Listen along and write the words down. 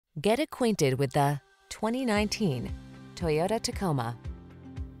Get acquainted with the 2019 Toyota Tacoma.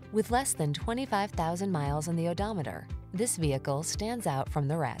 With less than 25,000 miles on the odometer, this vehicle stands out from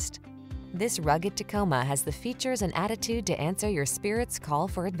the rest. This rugged Tacoma has the features and attitude to answer your spirit's call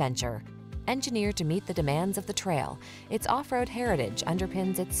for adventure. Engineered to meet the demands of the trail, its off-road heritage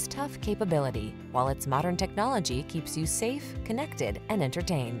underpins its tough capability, while its modern technology keeps you safe, connected, and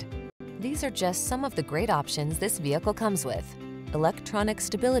entertained. These are just some of the great options this vehicle comes with: electronic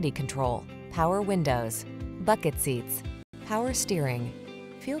stability control, power windows, bucket seats, power steering.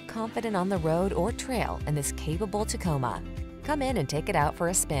 Feel confident on the road or trail in this capable Tacoma. Come in and take it out for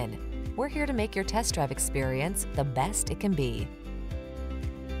a spin. We're here to make your test drive experience the best it can be.